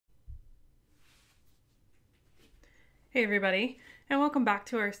Hey everybody, and welcome back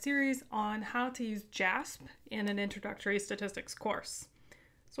to our series on how to use JASP in an introductory statistics course.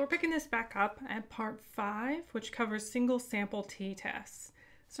 So we're picking this back up at part 5, which covers single sample t-tests.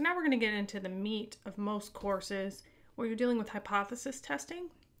 So now we're going to get into the meat of most courses where you're dealing with hypothesis testing.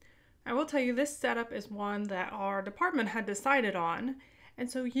 I will tell you this setup is one that our department had decided on,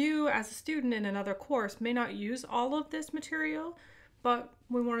 and so you as a student in another course may not use all of this material, but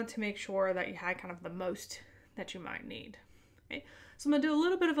we wanted to make sure that you had kind of the most that you might need. Okay. So I'm going to do a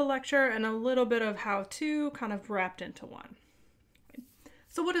little bit of a lecture and a little bit of how-to kind of wrapped into one. Okay.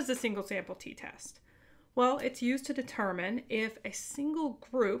 So what is the single sample t-test? Well, it's used to determine if a single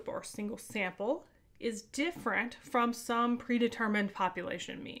group or single sample is different from some predetermined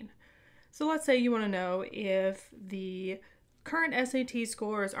population mean. So let's say you want to know if the current SAT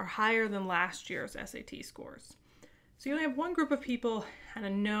scores are higher than last year's SAT scores. So you only have one group of people and a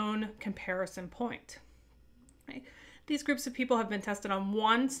known comparison point. Okay. These groups of people have been tested on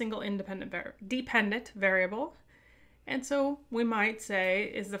one single dependent variable. And so we might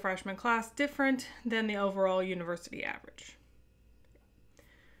say, is the freshman class different than the overall university average?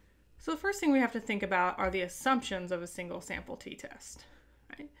 So the first thing we have to think about are the assumptions of a single sample t-test.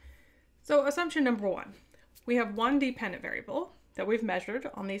 Right? So assumption number 1, we have one dependent variable that we've measured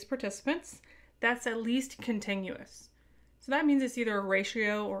on these participants that's at least continuous. So that means it's either a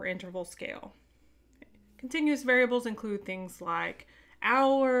ratio or interval scale. Continuous variables include things like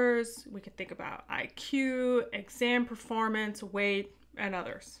hours, we could think about IQ, exam performance, weight, and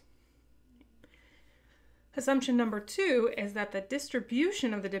others. Assumption number 2 is that the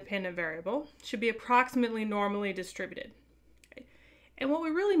distribution of the dependent variable should be approximately normally distributed. Okay. And what we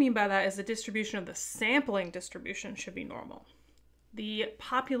really mean by that is the distribution of the sampling distribution should be normal. The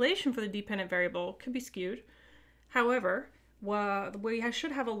population for the dependent variable could be skewed. However, we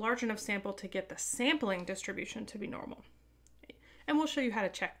should have a large enough sample to get the sampling distribution to be normal. And we'll show you how to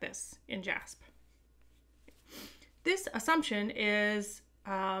check this in JASP. This assumption is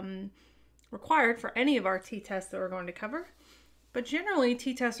required for any of our t-tests that we're going to cover, but generally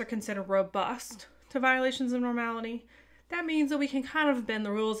t-tests are considered robust to violations of normality. That means that we can kind of bend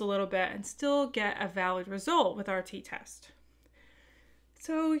the rules a little bit and still get a valid result with our t-test.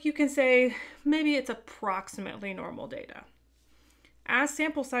 So you can say maybe it's approximately normal data. As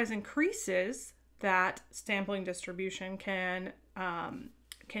sample size increases, that sampling distribution can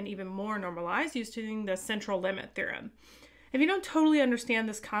even more normalize using the central limit theorem. If you don't totally understand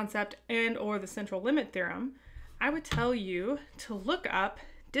this concept and or the central limit theorem, I would tell you to look up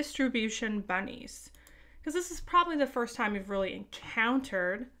distribution bunnies, because this is probably the first time you've really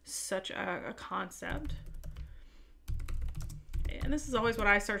encountered such a concept. And this is always what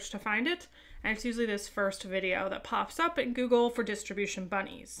I search to find it. And it's usually this first video that pops up in Google for distribution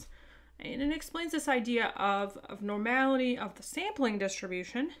bunnies. And it explains this idea of normality of the sampling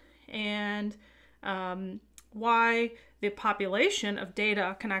distribution and why the population of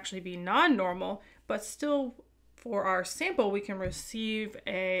data can actually be non-normal, but still for our sample we can receive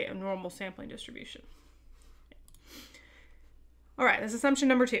a normal sampling distribution. All right, that's assumption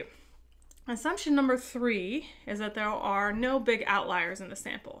number 2. Assumption number 3 is that there are no big outliers in the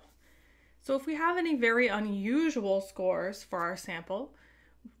sample. So if we have any very unusual scores for our sample,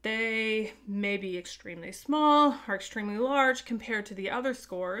 they may be extremely small or extremely large compared to the other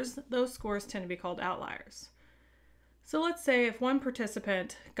scores. Those scores tend to be called outliers. So let's say if one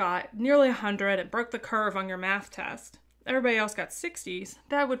participant got nearly 100 and broke the curve on your math test, everybody else got 60s,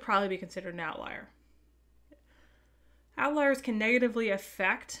 that would probably be considered an outlier. Outliers can negatively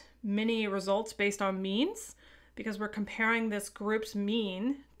affect many results based on means, because we're comparing this group's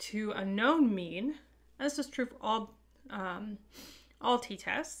mean to a known mean. This is true for all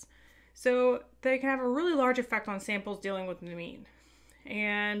t-tests. So they can have a really large effect on samples dealing with the mean.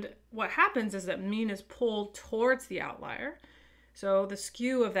 And what happens is that mean is pulled towards the outlier. So the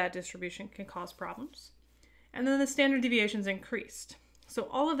skew of that distribution can cause problems. And then the standard deviation is increased. So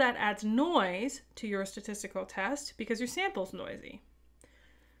all of that adds noise to your statistical test because your sample's noisy.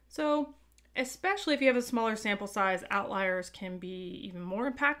 So especially if you have a smaller sample size, outliers can be even more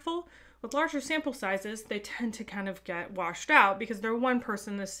impactful. With larger sample sizes, they tend to kind of get washed out because they're one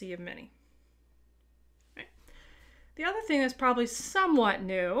person in a sea of many. Right. The other thing that's probably somewhat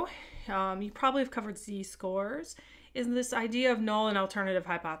new, you probably have covered z-scores, is this idea of null and alternative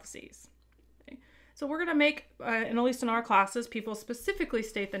hypotheses. Okay. So we're going to make, and at least in our classes, people specifically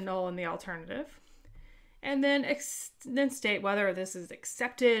state the null and the alternative, and then state whether this is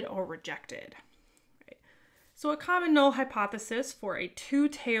accepted or rejected. Right. So a common null hypothesis for a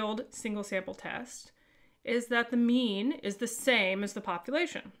two-tailed single sample test is that the mean is the same as the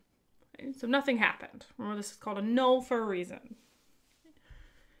population. Right? So nothing happened. Remember, this is called a null for a reason.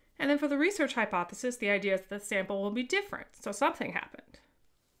 And then for the research hypothesis, the idea is that the sample will be different. So something happened.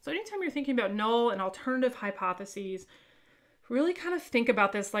 So anytime you're thinking about null and alternative hypotheses, really kind of think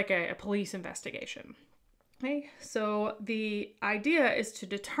about this like a police investigation. Okay? So the idea is to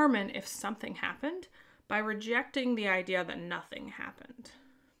determine if something happened by rejecting the idea that nothing happened.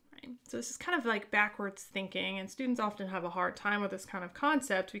 Right? So this is kind of like backwards thinking, and students often have a hard time with this kind of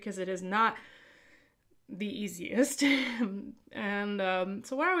concept because it is not the easiest. And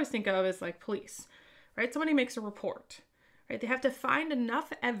so what I always think of is like police, right? Somebody makes a report, right? They have to find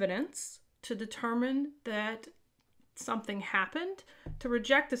enough evidence to determine that something happened to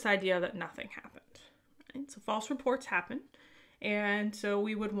reject this idea that nothing happened. Right? So false reports happen. And so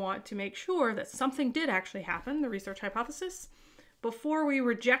we would want to make sure that something did actually happen, the research hypothesis, before we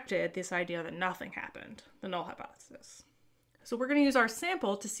rejected this idea that nothing happened, the null hypothesis. So we're going to use our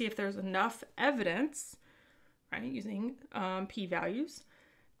sample to see if there's enough evidence, right, using p-values,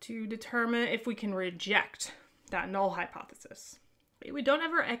 to determine if we can reject that null hypothesis. We don't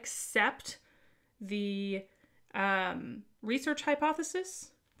ever accept the research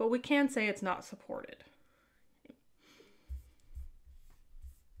hypothesis, but we can say it's not supported.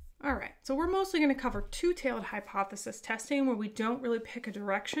 All right, so we're mostly going to cover two-tailed hypothesis testing where we don't really pick a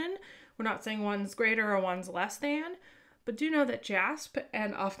direction. We're not saying one's greater or one's less than, but do know that JASP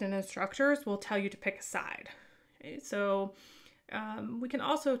and often instructors will tell you to pick a side. Okay, so we can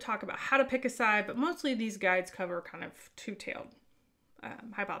also talk about how to pick a side, but mostly these guides cover kind of two-tailed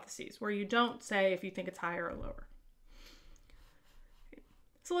hypotheses where you don't say if you think it's higher or lower. Okay,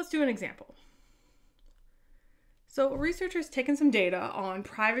 so let's do an example. So researchers taken some data on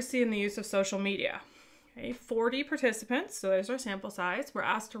privacy and the use of social media. Okay, 40 participants, so there's our sample size, were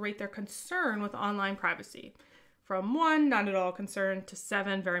asked to rate their concern with online privacy, from 1, not at all concerned, to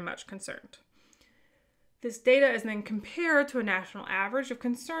 7, very much concerned. This data is then compared to a national average of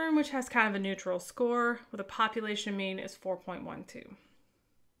concern, which has kind of a neutral score, with a population mean is 4.12.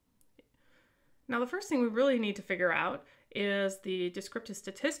 Now, the first thing we really need to figure out is the descriptive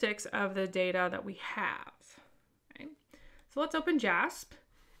statistics of the data that we have. Okay? So let's open JASP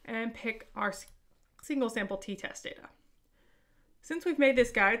and pick our single sample t-test data. Since we've made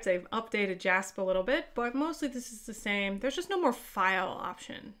this guide, they've updated JASP a little bit, but mostly this is the same. There's just no more file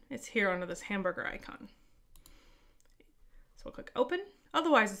option. It's here under this hamburger icon. So we'll click open.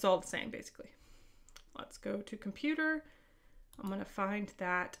 Otherwise, it's all the same, basically. Let's go to computer. I'm going to find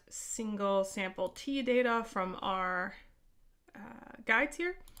that single sample t data from our guides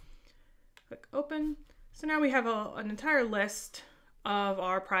here. Click open. So now we have an entire list of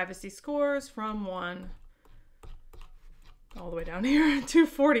our privacy scores from 1 all the way down here to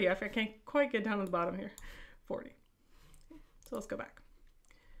 40. I can't quite get down to the bottom here. 40. So let's go back.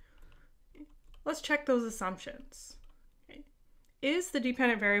 Let's check those assumptions. Okay. Is the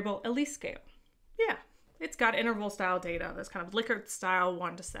dependent variable a least scale? Yeah, it's got interval style data. That's kind of Likert style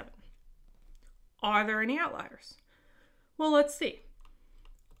 1 to 7. Are there any outliers? Well, let's see.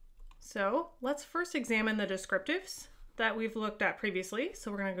 So let's first examine the descriptives that we've looked at previously.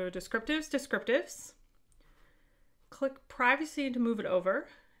 So we're going to go descriptives. Click privacy to move it over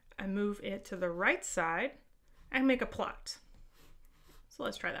and move it to the right side and make a plot. So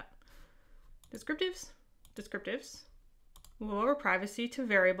let's try that. Descriptives. Move over privacy to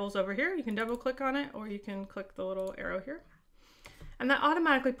variables over here. You can double click on it or you can click the little arrow here. And that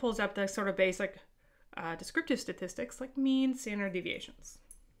automatically pulls up the sort of basic descriptive statistics like mean, standard deviations.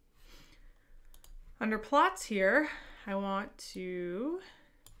 Under plots here, I want to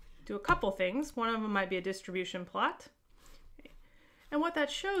do a couple things. One of them might be a distribution plot. Okay. And what that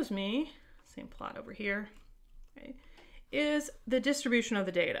shows me, same plot over here, okay, is the distribution of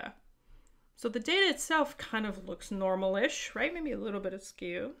the data. So the data itself kind of looks normal-ish, right? Maybe a little bit of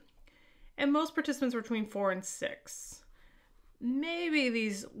skew. And most participants are between 4 and 6. Maybe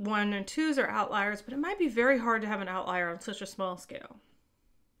these 1 and 2s are outliers, but it might be very hard to have an outlier on such a small scale.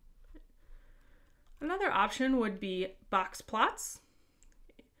 Another option would be box plots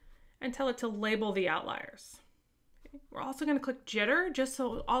and tell it to label the outliers. Okay. We're also going to click jitter just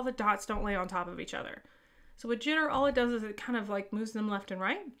so all the dots don't lay on top of each other. So with jitter, all it does is it kind of like moves them left and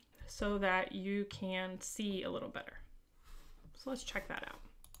right so that you can see a little better. So let's check that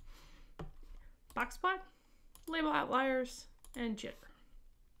out. Box plot, label outliers, and jitter.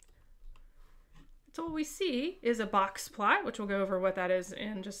 So what we see is a box plot, which we'll go over what that is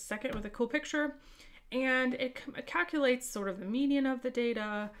in just a second with a cool picture. And it calculates sort of the median of the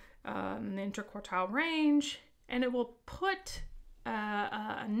data, the interquartile range, and it will put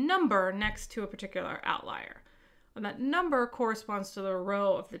a number next to a particular outlier. And that number corresponds to the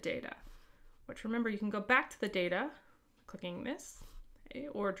row of the data. which remember you can go back to the data, clicking this, okay,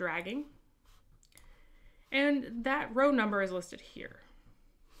 or dragging. And that row number is listed here.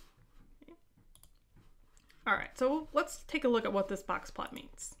 Okay. All right, so let's take a look at what this box plot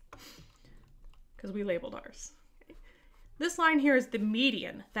means, because we labeled ours. Okay. This line here is the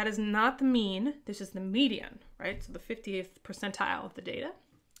median. That is not the mean, this is the median, right? So the 50th percentile of the data.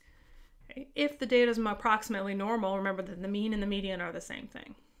 Okay. If the data is approximately normal, remember that the mean and the median are the same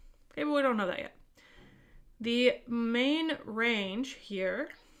thing. Okay, but we don't know that yet. The main range here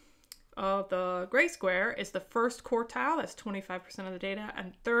of the gray square is the first quartile, that's 25% of the data,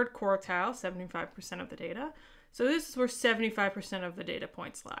 and third quartile, 75% of the data. So this is where 75% of the data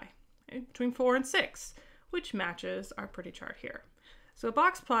points lie, okay? Between 4 and 6, which matches our pretty chart here. So a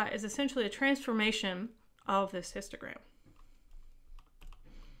box plot is essentially a transformation of this histogram.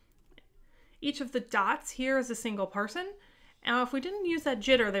 Each of the dots here is a single person. Now, if we didn't use that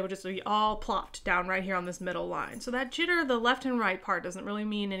jitter, they would just be all plopped down right here on this middle line. So that jitter, the left and right part, doesn't really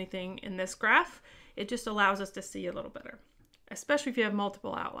mean anything in this graph. It just allows us to see a little better, especially if you have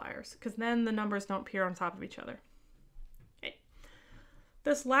multiple outliers, because then the numbers don't appear on top of each other. Okay.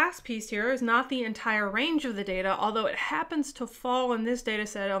 This last piece here is not the entire range of the data, although it happens to fall in this data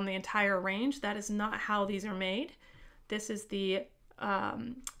set on the entire range. That is not how these are made. This is the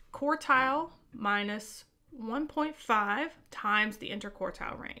quartile minus 1.5 times the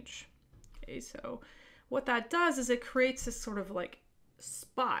interquartile range. Okay, so what that does is it creates this sort of like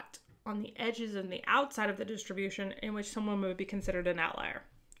spot on the edges and the outside of the distribution in which someone would be considered an outlier.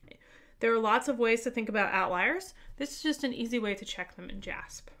 Okay. There are lots of ways to think about outliers. This is just an easy way to check them in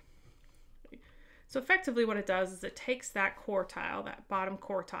JASP. Okay. So effectively what it does is it takes that quartile, that bottom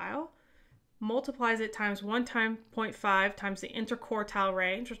quartile, multiplies it times 1.5 times the interquartile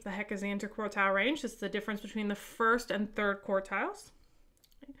range. What the heck is the interquartile range? It's the difference between the first and third quartiles.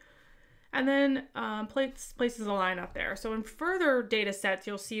 Okay. And then places a line up there. So in further data sets,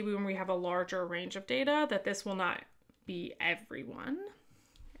 you'll see when we have a larger range of data that this will not be everyone.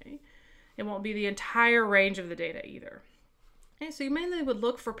 Okay. It won't be the entire range of the data either. Okay. So you mainly would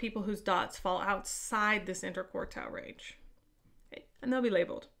look for people whose dots fall outside this interquartile range. Okay. And they'll be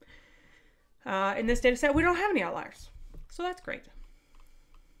labeled. In this data set, we don't have any outliers, so that's great.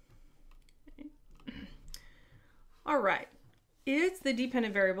 Okay. All right, is the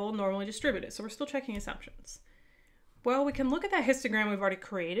dependent variable normally distributed? So we're still checking assumptions. Well, we can look at that histogram we've already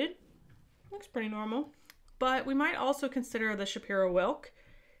created. Looks pretty normal, but we might also consider the Shapiro-Wilk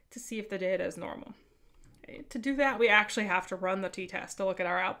to see if the data is normal. Okay. To do that, we actually have to run the t-test to look at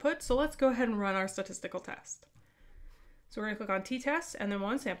our output, so let's go ahead and run our statistical test. So we're going to click on t-test and then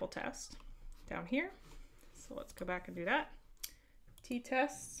one sample test down here. So let's go back and do that.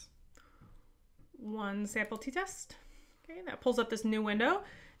 T-test, one sample t-test. Okay, that pulls up this new window.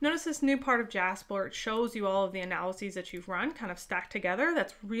 Notice this new part of JASP where it shows you all of the analyses that you've run kind of stacked together.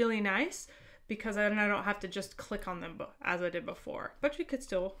 That's really nice because then I don't have to just click on them as I did before, but you could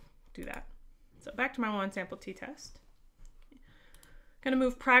still do that. So back to my one sample t-test. Going to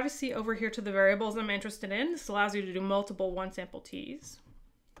move privacy over here to the variables I'm interested in. This allows you to do multiple one sample t's.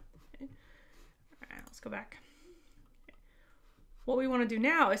 Let's go back. Okay. What we want to do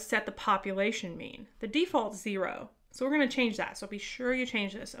now is set the population mean. The default is 0, so we're going to change that. So be sure you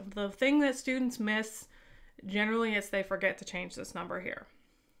change this. The thing that students miss, generally, is they forget to change this number here.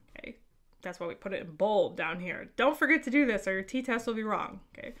 Okay, that's why we put it in bold down here. Don't forget to do this or your t-test will be wrong.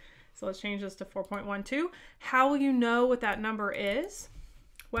 Okay, so let's change this to 4.12. How will you know what that number is?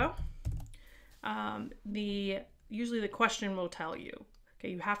 Well, usually the question will tell you.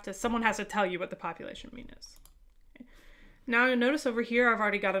 Okay, someone has to tell you what the population mean is. Okay. Now you'll notice over here, I've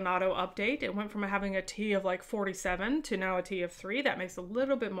already got an auto update. It went from having a T of like 47 to now a T of 3. That makes a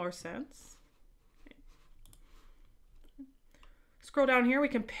little bit more sense. Okay. Scroll down here, we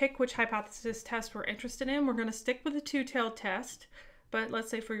can pick which hypothesis test we're interested in. We're going to stick with the two-tailed test, but let's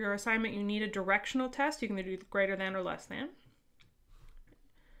say for your assignment, you need a directional test. You can do greater than or less than.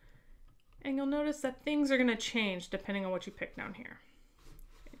 And you'll notice that things are going to change depending on what you pick down here.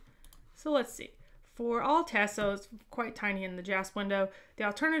 So let's see. For all tests, so it's quite tiny in the JASP window, the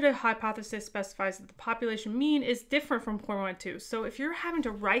alternative hypothesis specifies that the population mean is different from 0.12. So if you're having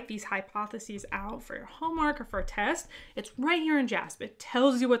to write these hypotheses out for your homework or for a test, it's right here in JASP. It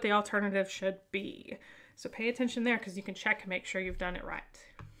tells you what the alternative should be. So pay attention there because you can check and make sure you've done it right.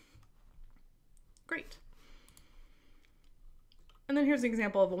 Great. And then here's an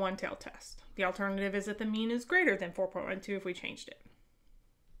example of a one-tailed test. The alternative is that the mean is greater than 4.12 if we changed it.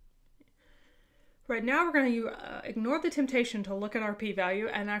 Right now we're going to ignore the temptation to look at our p-value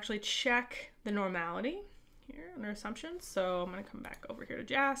and actually check the normality here in our assumptions. So I'm going to come back over here to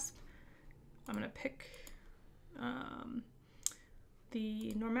JASP, I'm going to pick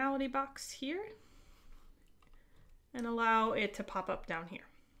the normality box here and allow it to pop up down here.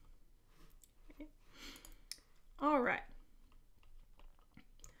 Okay. All right.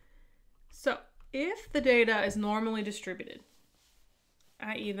 So if the data is normally distributed,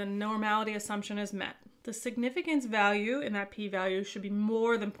 i.e. the normality assumption is met, the significance value in that p-value should be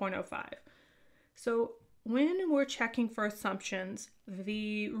more than 0.05. So when we're checking for assumptions,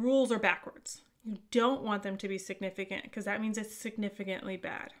 the rules are backwards. You don't want them to be significant because that means it's significantly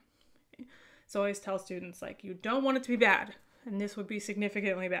bad. Okay. So I always tell students, like, you don't want it to be bad, and this would be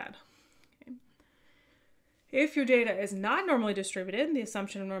significantly bad. Okay. If your data is not normally distributed, the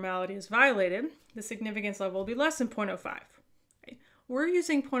assumption of normality is violated, the significance level will be less than 0.05. Okay. We're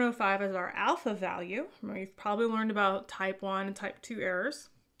using 0.05 as our alpha value. You've probably learned about type 1 and type 2 errors,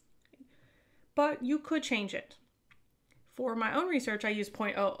 but you could change it. For my own research, I use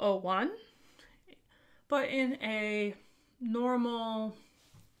 0.001, but in a normal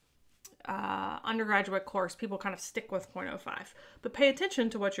undergraduate course, people kind of stick with 0.05, but pay attention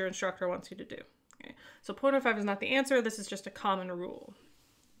to what your instructor wants you to do. Okay. So 0.05 is not the answer. This is just a common rule.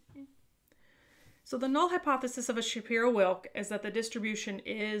 Okay. So the null hypothesis of a Shapiro-Wilk is that the distribution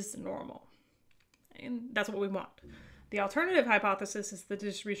is normal, and that's what we want. The alternative hypothesis is the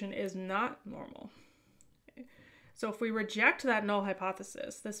distribution is not normal. Okay. So if we reject that null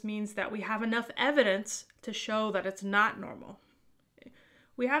hypothesis, this means that we have enough evidence to show that it's not normal. Okay.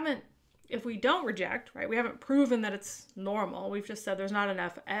 If we don't reject, right, we haven't proven that it's normal. We've just said there's not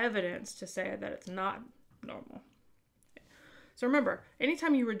enough evidence to say that it's not normal. Okay. So remember,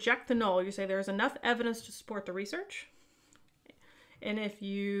 anytime you reject the null, you say there's enough evidence to support the research. Okay. And if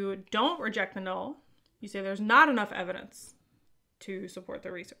you don't reject the null, you say there's not enough evidence to support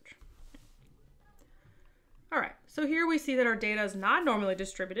the research. All right, so here we see that our data is not normally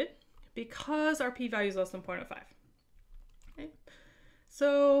distributed because our p-value is less than 0.05. Okay.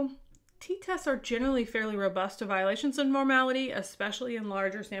 So t-tests are generally fairly robust to violations of normality, especially in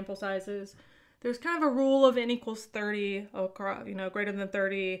larger sample sizes. There's kind of a rule of n equals 30, greater than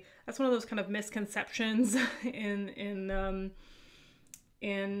 30. That's one of those kind of misconceptions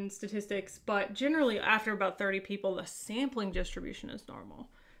in statistics, but generally after about 30 people, the sampling distribution is normal.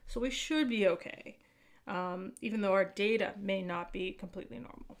 So we should be okay, even though our data may not be completely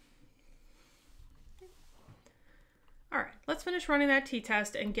normal. All right, let's finish running that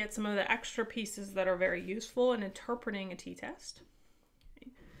t-test and get some of the extra pieces that are very useful in interpreting a t-test.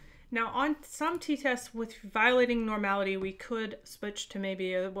 Now, on some t-tests with violating normality, we could switch to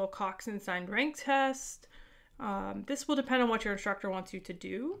maybe a Wilcoxon-signed rank test. This will depend on what your instructor wants you to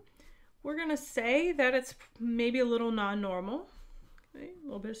do. We're going to say that it's maybe a little non-normal, okay, a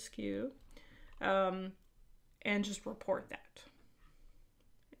little bit askew, and just report that.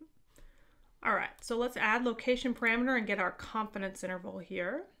 Okay. All right, so let's add location parameter and get our confidence interval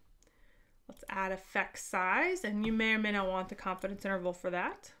here. Let's add effect size, and you may or may not want the confidence interval for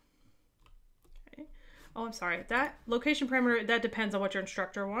that. Okay. Oh, I'm sorry. That location parameter, that depends on what your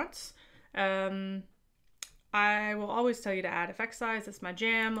instructor wants. I will always tell you to add effect size. That's my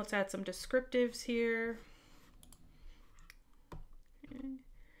jam. Let's add some descriptives here. Okay.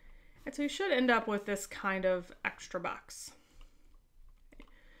 And so you should end up with this kind of extra box. Okay.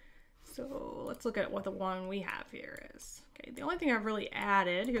 So let's look at what the one we have here is. Okay. The only thing I've really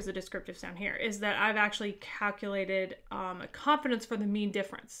added, here's the descriptives down here, is that I've actually calculated a confidence for the mean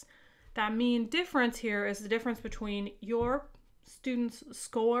difference. That mean difference here is the difference between your student's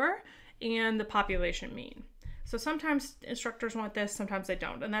score and the population mean. So sometimes instructors want this, sometimes they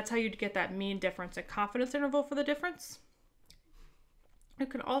don't. And that's how you'd get that mean difference, a confidence interval for the difference. You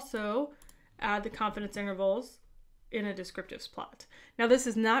can also add the confidence intervals in a descriptives plot. Now this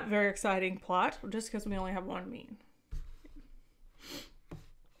is not very exciting plot, just because we only have one mean.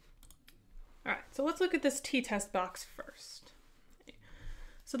 All right, so let's look at this t-test box first.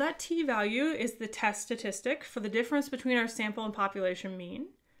 So that t-value is the test statistic for the difference between our sample and population mean.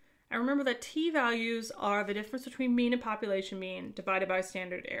 And remember that t-values are the difference between mean and population mean divided by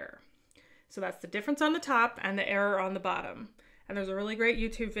standard error. So that's the difference on the top and the error on the bottom. And there's a really great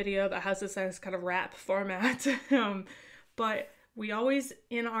YouTube video that has this as kind of rap format. But we always,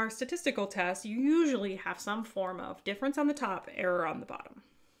 in our statistical tests, you usually have some form of difference on the top, error on the bottom.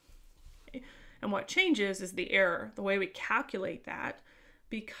 Okay? And what changes is the error, the way we calculate that,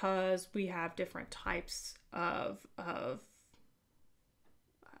 because we have different types of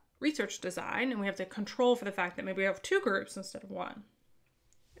research design, and we have to control for the fact that maybe we have two groups instead of one.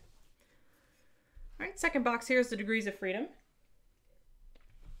 All right, second box here is the degrees of freedom.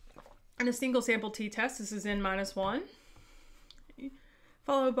 In a single sample t-test, this is n-1. Okay.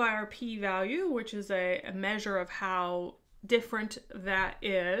 followed by our p-value, which is a measure of how different that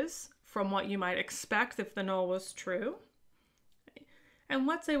is from what you might expect if the null was true. And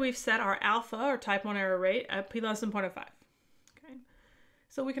let's say we've set our alpha, or type 1 error rate, at p less than 0.05. Okay.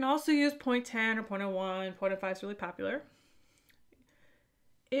 So we can also use 0.10 or 0.01. 0.05 is really popular.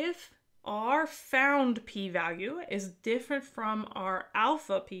 If our found p-value is different from our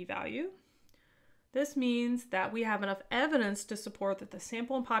alpha p-value, this means that we have enough evidence to support that the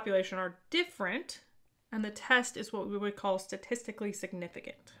sample and population are different, and the test is what we would call statistically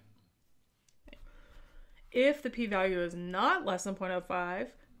significant. If the p-value is not less than 0.05,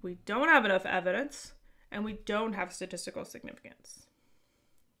 we don't have enough evidence, and we don't have statistical significance.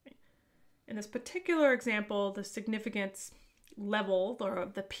 In this particular example, the significance level,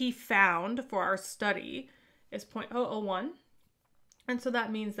 or the p found for our study, is 0.001, and so that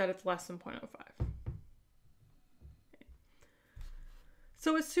means that it's less than 0.05.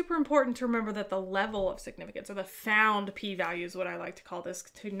 So it's super important to remember that the level of significance, or the found p-value is what I like to call this,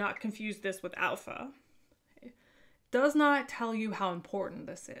 to not confuse this with alpha, does not tell you how important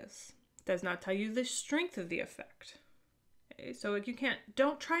this is. It does not tell you the strength of the effect. Okay? So you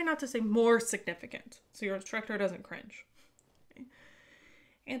don't try not to say more significant, so your instructor doesn't cringe. Okay?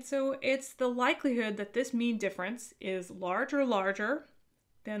 And so it's the likelihood that this mean difference is larger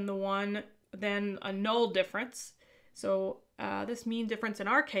than a null difference. So this mean difference in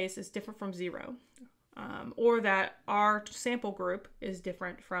our case is different from 0, or that our sample group is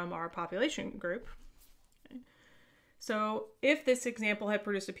different from our population group. Okay. So if this example had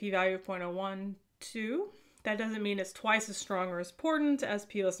produced a p-value of 0.012, that doesn't mean it's twice as strong or as important as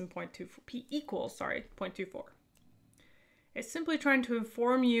p less than 0.24, p equals 0.24. It's simply trying to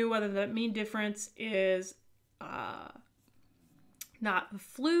inform you whether the mean difference is not a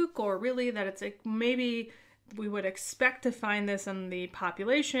fluke, or really that it's maybe we would expect to find this in the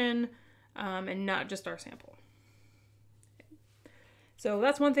population and not just our sample. So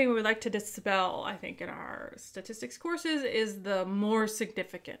that's one thing we would like to dispel, I think, in our statistics courses, is the more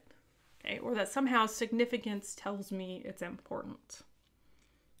significant, okay? Or that somehow significance tells me it's important.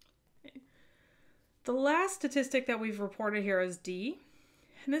 Okay. The last statistic that we've reported here is D,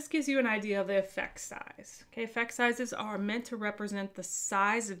 and this gives you an idea of the effect size. Okay, effect sizes are meant to represent the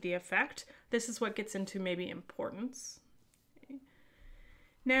size of the effect. This is what gets into maybe importance. Okay.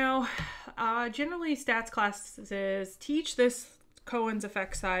 Now, generally stats classes teach this Cohen's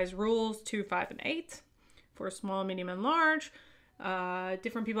effect size rules 2, 5, and 8 for small, medium, and large.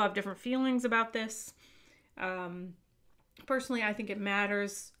 Different people have different feelings about this. Personally, I think it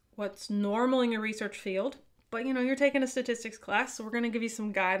matters what's normal in your research field. But, you're taking a statistics class, so we're going to give you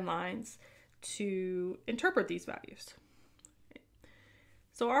some guidelines to interpret these values. Okay.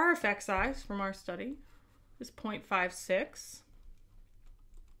 So our effect size from our study is 0.56.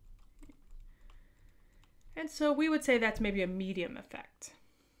 And so we would say that's maybe a medium effect.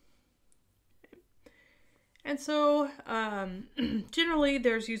 Okay. And so generally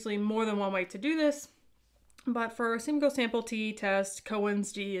there's usually more than one way to do this. But for a single sample t test,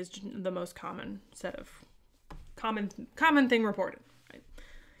 Cohen's d is the most common set of common thing reported. Right?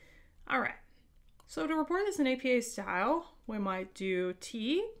 All right. So to report this in APA style, we might do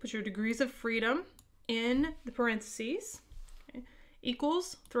T, put your degrees of freedom in the parentheses, okay,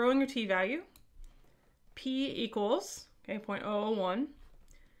 equals, throw in your T value, P equals, okay, 0.001.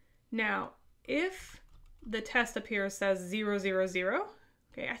 Now, if the test up here says 0, 0, 0,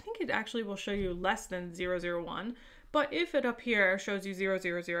 okay, I think it actually will show you less than 0, 0, 1. But if it up here shows you 0,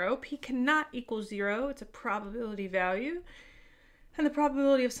 0, 0, p cannot equal 0. It's a probability value. And the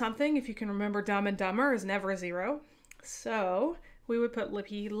probability of something, if you can remember Dumb and Dumber, is never 0. So we would put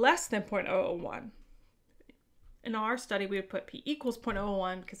p less than 0.001. In our study, we would put p equals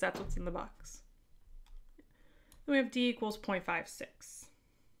 0.001 because that's what's in the box. Then we have d equals 0.56.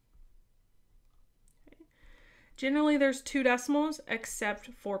 Generally, there's 2 decimals, except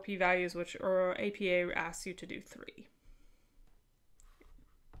for p-values, which or APA asks you to do 3.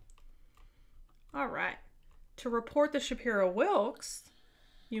 All right. To report the Shapiro-Wilks,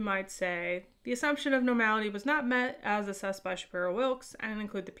 you might say, the assumption of normality was not met as assessed by Shapiro-Wilks, and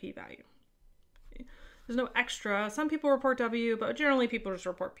include the p-value. Okay. There's no extra. Some people report W, but generally people just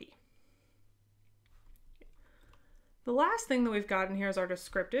report P. Okay. The last thing that we've got in here is our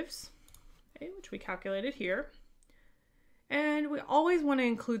descriptives, okay, which we calculated here. And we always want to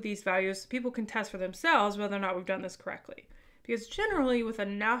include these values so people can test for themselves whether or not we've done this correctly. Because generally with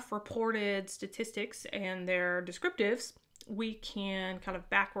enough reported statistics and their descriptives, we can kind of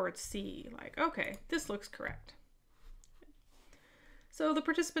backwards see like, okay, this looks correct. So the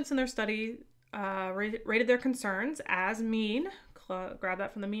participants in their study rated their concerns as mean, grab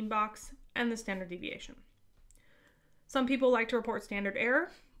that from the mean box, and the standard deviation. Some people like to report standard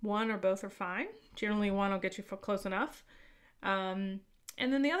error. One or both are fine. Generally, one will get you close enough. And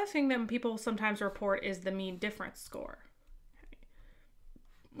then the other thing that people sometimes report is the mean difference score,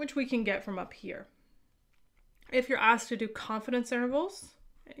 which we can get from up here. If you're asked to do confidence intervals,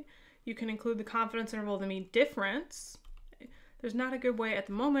 you can include the confidence interval of the mean difference. There's not a good way at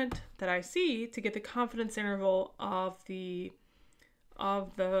the moment that I see to get the confidence interval of the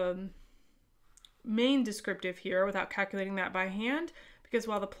main descriptive here without calculating that by hand, because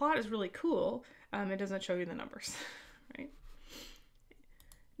while the plot is really cool, it doesn't show you the numbers, right?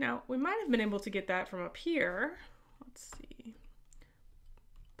 Now, we might have been able to get that from up here. Let's see.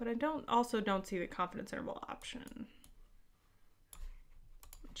 But I also don't see the confidence interval option.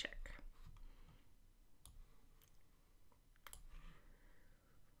 Check.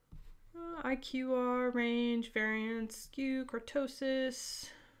 IQR, range, variance, skew, kurtosis.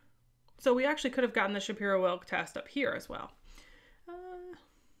 So we actually could have gotten the Shapiro-Wilk test up here as well.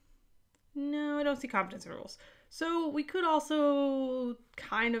 No, I don't see confidence intervals. So we could also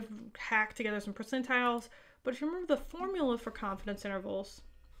kind of hack together some percentiles, but if you remember the formula for confidence intervals,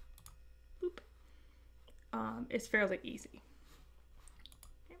 it's fairly easy.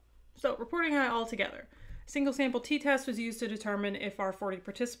 So reporting it all together. Single sample t-test was used to determine if our 40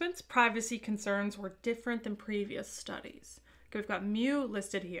 participants' privacy concerns were different than previous studies. Okay, we've got mu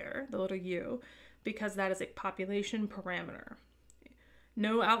listed here, the little u, because that is a population parameter.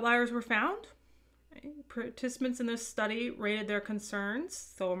 No outliers were found. Participants in this study rated their concerns,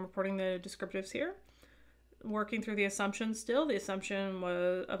 so I'm reporting the descriptives here. Working through the assumptions still, the assumption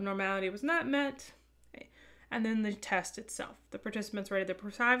of normality was not met. And then the test itself. The participants rated their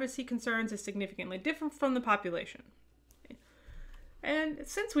privacy concerns as significantly different from the population. And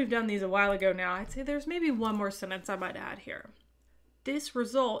since we've done these a while ago now, I'd say there's maybe one more sentence I might add here. This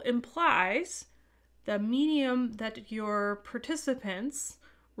result implies the medium that your participants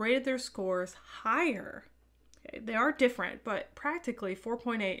rated their scores higher. Okay, they are different, but practically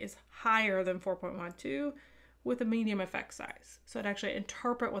 4.8 is higher than 4.12 with a medium effect size. So it actually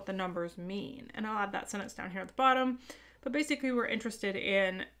interpret what the numbers mean. And I'll add that sentence down here at the bottom. But basically we're interested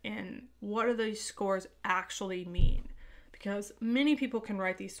in what do these scores actually mean? Because many people can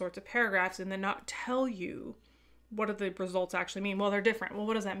write these sorts of paragraphs and then not tell you what do the results actually mean. Well, they're different. Well,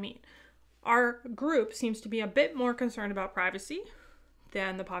 what does that mean? Our group seems to be a bit more concerned about privacy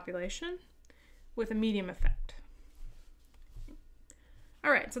than the population with a medium effect.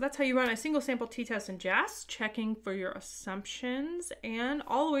 All right, so that's how you run a single sample t-test in JASP, checking for your assumptions and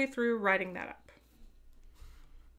all the way through writing that up.